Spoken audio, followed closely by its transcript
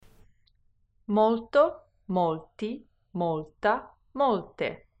Molto, molti, molta,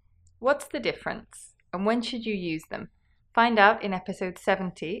 molte. What's the difference? And when should you use them? Find out in episode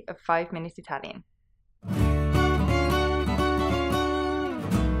 70 of 5 Minute Italian.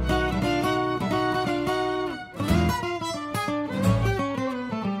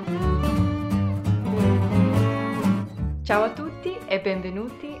 Ciao a tutti e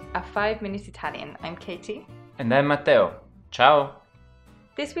benvenuti a 5 Minute Italian. I'm Katie. And I'm Matteo. Ciao!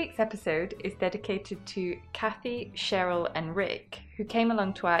 This week's episode is dedicated to Kathy, Cheryl and Rick, who came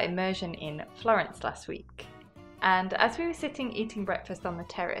along to our immersion in Florence last week. And as we were sitting eating breakfast on the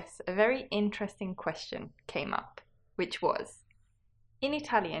terrace, a very interesting question came up, which was, in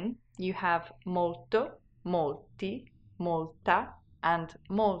Italian you have molto, molti, molta and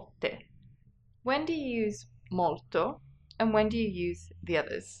molte. When do you use molto and when do you use the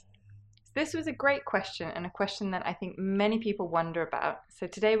others? This was a great question and a question that I think many people wonder about. So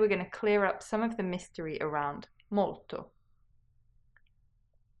today we're going to clear up some of the mystery around molto.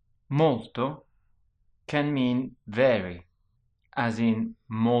 Molto can mean very, as in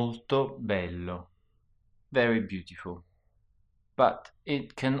molto bello, very beautiful. But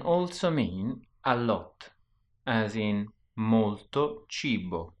it can also mean a lot, as in molto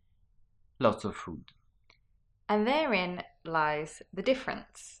cibo, lots of food. And therein lies the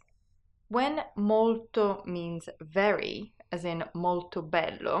difference. When molto means very, as in molto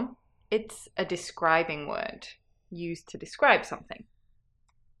bello, it's a describing word used to describe something.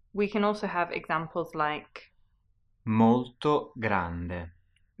 We can also have examples like Molto grande,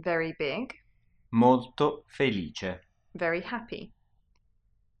 very big, molto felice. very happy.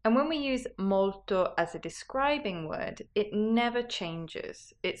 And when we use molto as a describing word, it never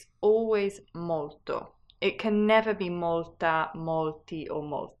changes. It's always molto. It can never be molta, molti or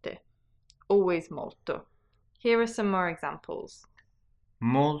molte. Always molto. Here are some more examples.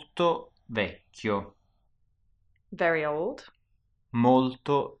 Molto vecchio, Very old,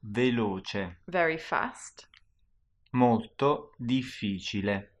 molto veloce, very fast, molto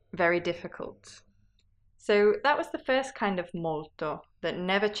difficile. very difficult. So that was the first kind of molto that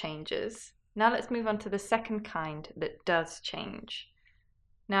never changes. Now let's move on to the second kind that does change.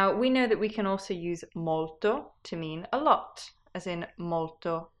 Now we know that we can also use molto to mean a lot, as in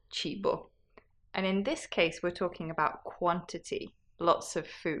molto cibo. And in this case, we're talking about quantity, lots of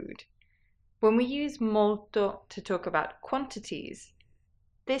food. When we use molto to talk about quantities,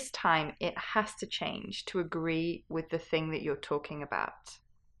 this time it has to change to agree with the thing that you're talking about.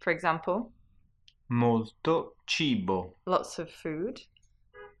 For example, Molto cibo, lots of food,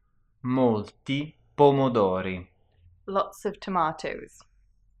 molti pomodori, lots of tomatoes,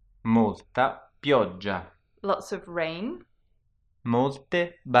 molta pioggia, lots of rain,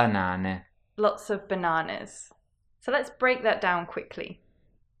 molte banane, lots of bananas. So let's break that down quickly.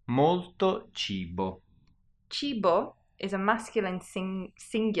 molto cibo, Cibo is a masculine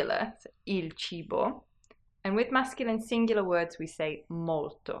singular, so il cibo. And with masculine singular words we say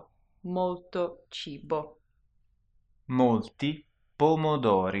molto, molto cibo. molti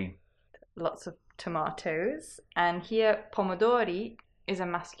pomodori, Lots of tomatoes. And here pomodori is a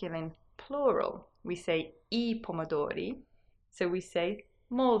masculine plural. We say I pomodori, so we say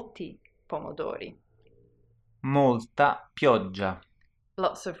molti pomodori. molta pioggia,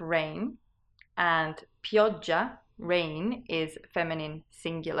 Lots of rain. And pioggia, rain, is feminine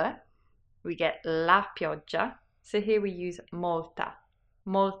singular. We get la pioggia, so here we use molta,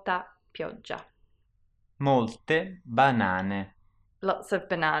 molta pioggia. molte banane, Lots of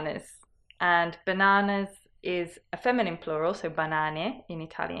bananas. And bananas is a feminine plural, so banane in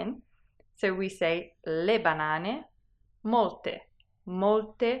Italian. So we say le banane, molte,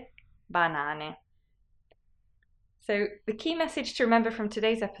 molte banane. So the key message to remember from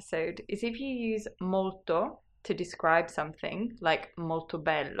today's episode is if you use molto to describe something, like molto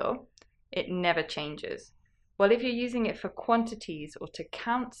bello, it never changes. Well, if you're using it for quantities or to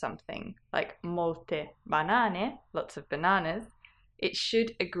count something, like molte banane, lots of bananas, it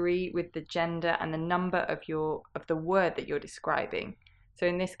should agree with the gender and the number of the word that you're describing. So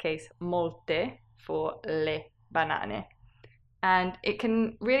in this case, molte for le banane. And it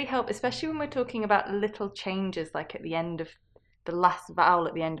can really help, especially when we're talking about little changes, like at the end of the last vowel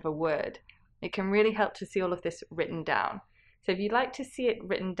at the end of a word. It can really help to see all of this written down. So if you'd like to see it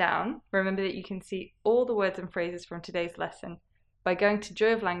written down, remember that you can see all the words and phrases from today's lesson by going to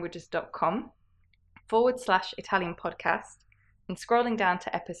joyoflanguages.com/Italian podcast and scrolling down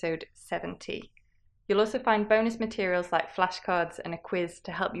to episode 70. You'll also find bonus materials like flashcards and a quiz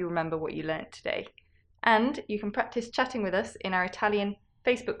to help you remember what you learnt today. And you can practice chatting with us in our Italian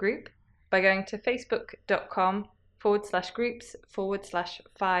Facebook group by going to facebook.com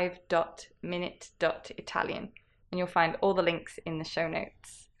groups/5.minute.italian, and you'll find all the links in the show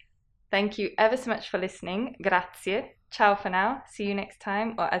notes. Thank you ever so much for listening. Grazie. Ciao for now. See you next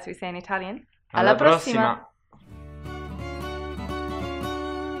time, or as we say in Italian, Alla prossima!